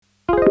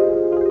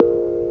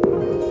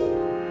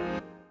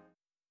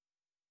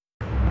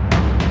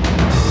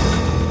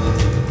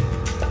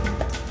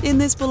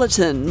this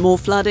bulletin, more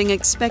flooding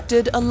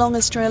expected along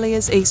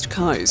Australia's east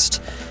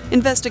coast.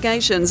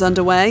 Investigations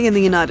underway in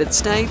the United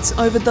States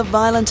over the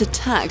violent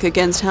attack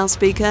against House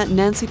Speaker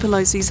Nancy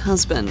Pelosi's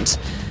husband.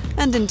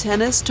 And in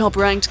tennis,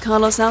 top-ranked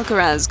Carlos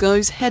Alcaraz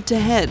goes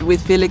head-to-head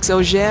with Felix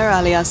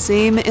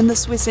Auger-Aliassime in the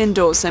Swiss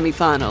indoor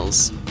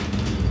semi-finals.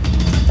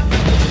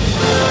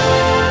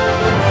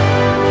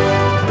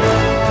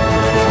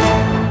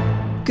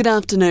 Good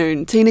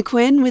afternoon, Tina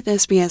Quinn with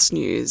SBS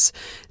News.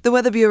 The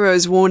Weather Bureau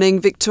is warning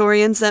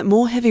Victorians that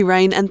more heavy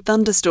rain and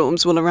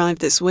thunderstorms will arrive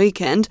this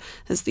weekend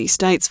as the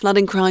state's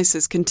flooding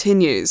crisis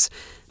continues.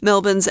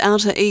 Melbourne's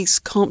outer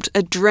east comped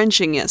a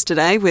drenching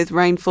yesterday with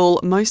rainfall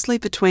mostly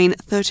between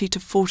 30 to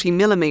 40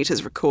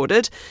 millimetres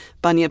recorded.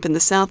 Bunyip in the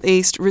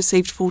southeast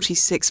received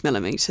 46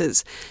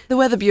 millimetres. The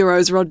Weather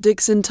Bureau's Rod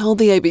Dixon told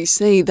the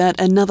ABC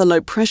that another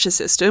low-pressure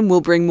system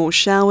will bring more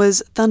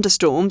showers,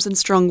 thunderstorms and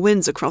strong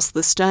winds across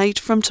the state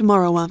from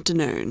tomorrow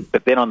afternoon.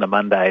 But then on the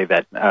Monday,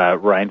 that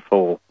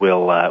rainfall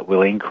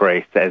will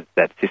increase as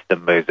that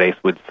system moves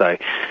eastwards. So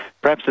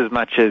perhaps as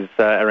much as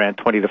around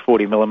 20 to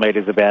 40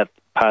 millimetres about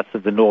parts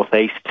of the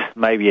northeast,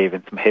 maybe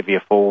even some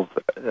heavier falls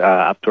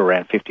up to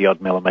around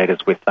 50-odd millimetres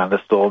with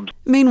thunderstorms.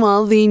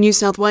 Meanwhile, the New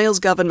South Wales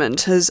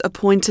government has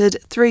appointed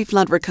 3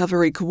 flood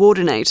recovery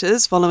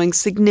coordinators following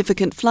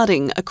significant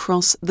flooding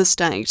across the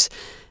state.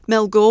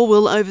 Mel Gore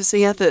will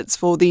oversee efforts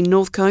for the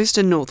North Coast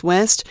and North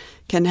West,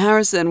 Ken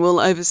Harrison will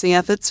oversee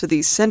efforts for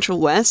the Central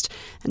West,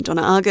 and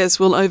Donna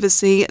Argus will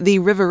oversee the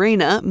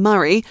Riverina,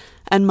 Murray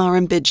and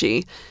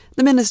Murrumbidgee.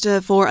 The Minister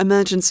for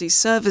Emergency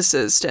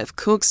Services, Steph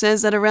Cook,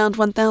 says that around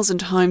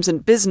 1,000 homes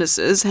and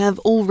businesses have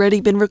already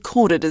been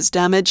recorded as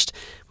damaged,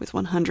 with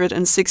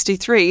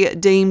 163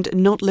 deemed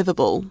not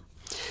livable.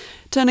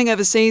 Turning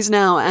overseas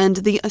now, and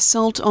the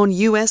assault on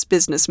US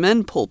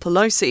businessman Paul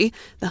Pelosi,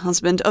 the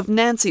husband of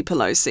Nancy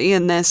Pelosi,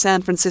 in their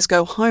San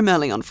Francisco home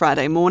early on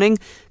Friday morning,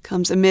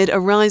 comes amid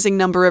a rising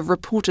number of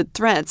reported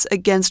threats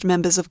against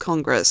members of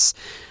Congress.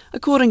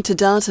 According to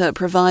data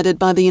provided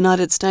by the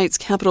United States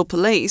Capitol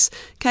Police,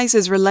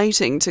 cases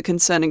relating to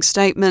concerning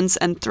statements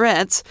and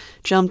threats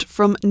jumped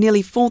from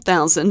nearly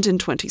 4,000 in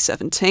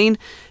 2017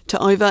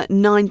 to over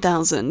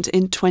 9,000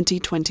 in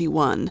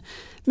 2021.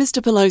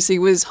 Mr. Pelosi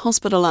was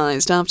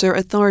hospitalised after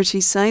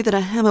authorities say that a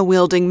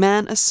hammer-wielding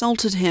man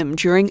assaulted him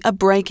during a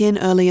break-in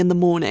early in the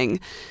morning.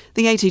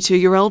 The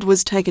 82-year-old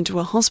was taken to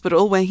a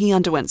hospital where he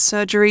underwent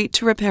surgery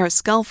to repair a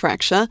skull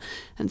fracture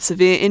and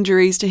severe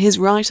injuries to his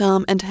right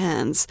arm and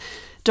hands.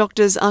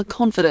 Doctors are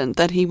confident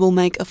that he will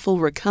make a full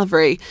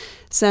recovery.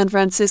 San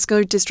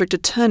Francisco District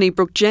Attorney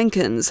Brooke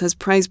Jenkins has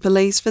praised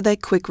police for their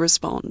quick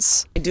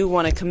response. I do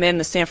want to commend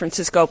the San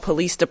Francisco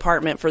Police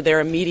Department for their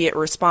immediate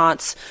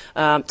response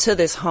to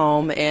this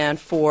home and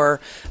for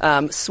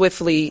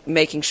swiftly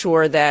making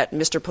sure that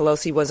Mr.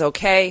 Pelosi was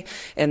okay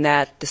and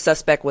that the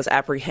suspect was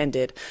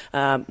apprehended.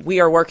 We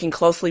are working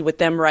closely with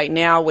them right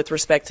now with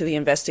respect to the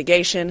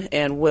investigation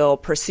and will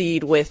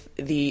proceed with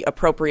the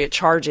appropriate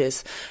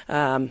charges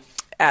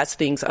as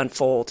things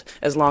unfold,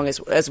 as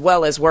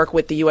well as work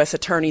with the U.S.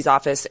 Attorney's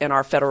Office and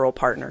our federal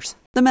partners.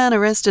 The man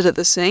arrested at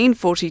the scene,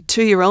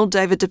 42-year-old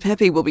David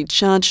DePepe, will be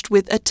charged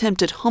with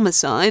attempted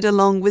homicide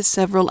along with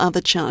several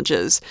other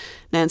charges.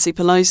 Nancy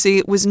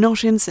Pelosi was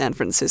not in San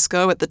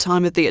Francisco at the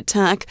time of the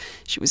attack.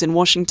 She was in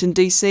Washington,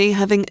 D.C.,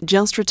 having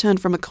just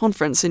returned from a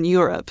conference in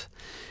Europe.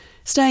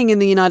 Staying in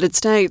the United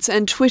States,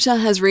 and Twitter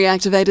has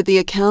reactivated the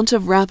account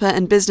of rapper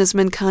and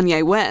businessman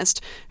Kanye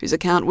West, whose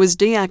account was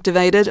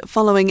deactivated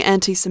following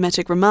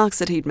anti-Semitic remarks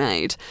that he'd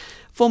made.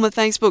 Former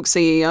Facebook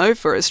CEO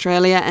for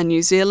Australia and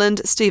New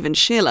Zealand, Stephen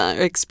Shearer,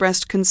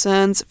 expressed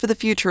concerns for the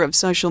future of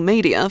social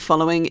media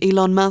following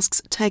Elon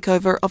Musk's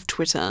takeover of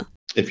Twitter.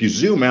 If you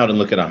zoom out and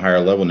look at a higher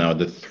level now,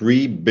 the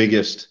 3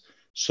 biggest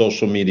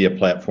social media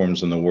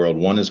platforms in the world,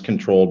 one is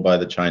controlled by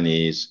the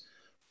Chinese,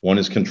 one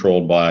is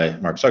controlled by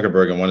Mark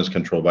Zuckerberg, and one is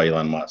controlled by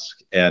Elon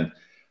Musk. And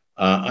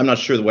I'm not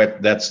sure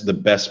that's the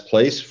best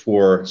place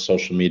for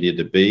social media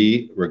to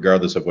be,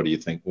 regardless of what you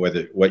think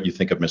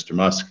of Mr.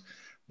 Musk.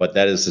 But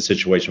that is the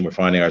situation we're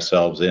finding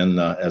ourselves in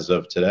as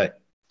of today.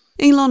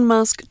 Elon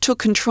Musk took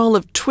control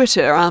of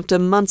Twitter after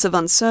months of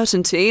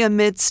uncertainty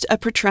amidst a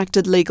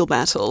protracted legal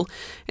battle.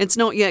 It's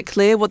not yet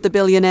clear what the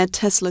billionaire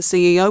Tesla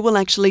CEO will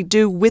actually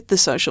do with the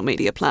social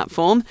media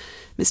platform.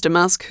 Mr.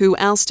 Musk, who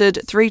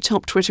ousted 3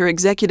 top Twitter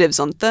executives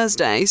on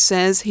Thursday,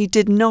 says he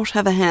did not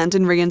have a hand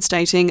in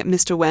reinstating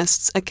Mr.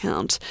 West's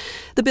account.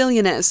 The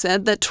billionaire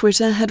said that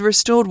Twitter had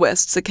restored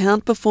West's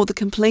account before the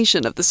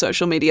completion of the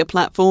social media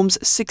platform's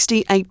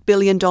 $68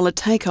 billion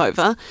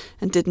takeover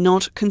and did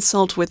not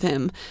consult with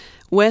him.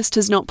 West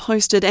has not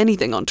posted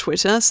anything on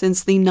Twitter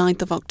since the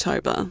 9th of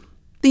October.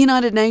 The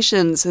United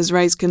Nations has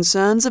raised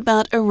concerns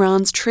about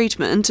Iran's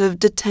treatment of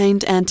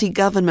detained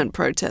anti-government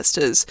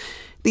protesters.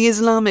 The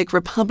Islamic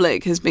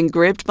Republic has been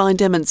gripped by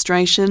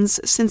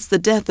demonstrations since the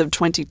death of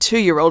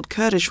 22-year-old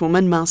Kurdish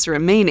woman Mahsa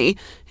Amini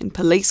in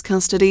police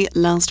custody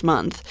last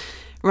month.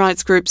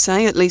 Rights groups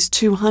say at least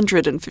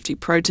 250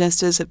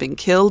 protesters have been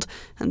killed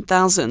and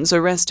thousands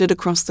arrested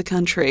across the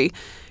country.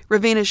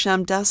 Ravina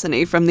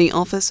Shamdasani from the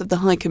Office of the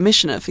High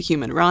Commissioner for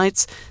Human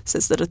Rights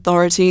says that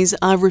authorities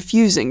are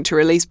refusing to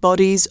release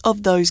bodies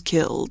of those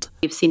killed.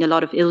 We've seen a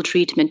lot of ill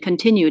treatment,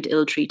 continued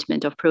ill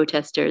treatment of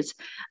protesters,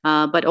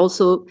 but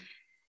also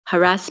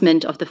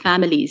harassment of the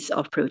families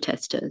of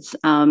protesters.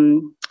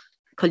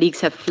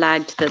 Colleagues have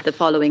flagged the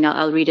following.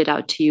 I'll read it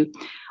out to you.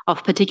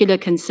 Of particular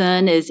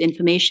concern is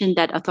information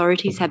that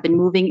authorities have been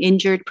moving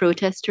injured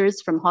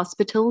protesters from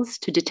hospitals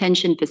to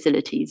detention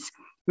facilities,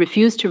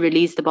 refused to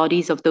release the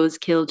bodies of those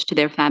killed to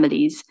their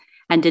families,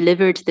 and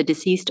delivered the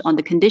deceased on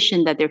the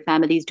condition that their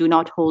families do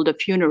not hold a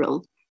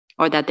funeral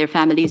or that their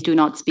families do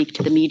not speak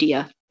to the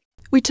media.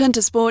 We turn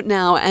to sport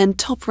now, and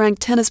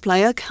top-ranked tennis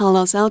player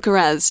Carlos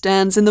Alcaraz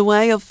stands in the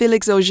way of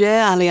Felix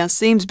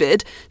Auger-Aliassime's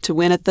bid to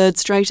win a third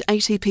straight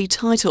ATP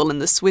title in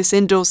the Swiss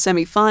indoor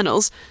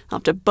semi-finals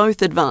after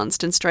both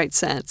advanced in straight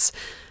sets.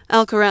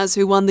 Alcaraz,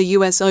 who won the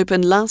US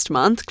Open last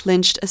month,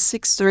 clinched a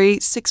 6-3,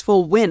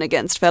 6-4 win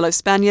against fellow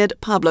Spaniard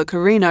Pablo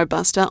Carreño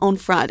Busta on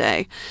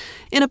Friday.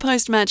 In a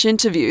post-match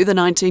interview, the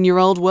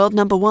 19-year-old world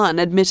number one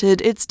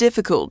admitted it's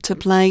difficult to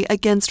play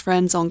against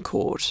friends on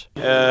court.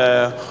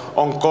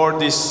 On court,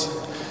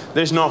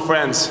 there's no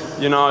friends.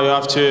 You know, you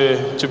have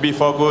to be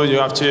focused. You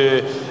have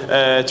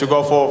to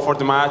go for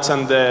the match,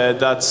 and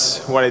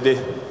that's what I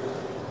did.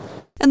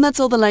 And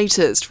that's all the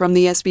latest from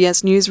the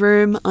SBS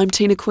Newsroom. I'm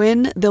Tina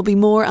Quinn. There'll be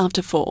more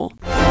after 4.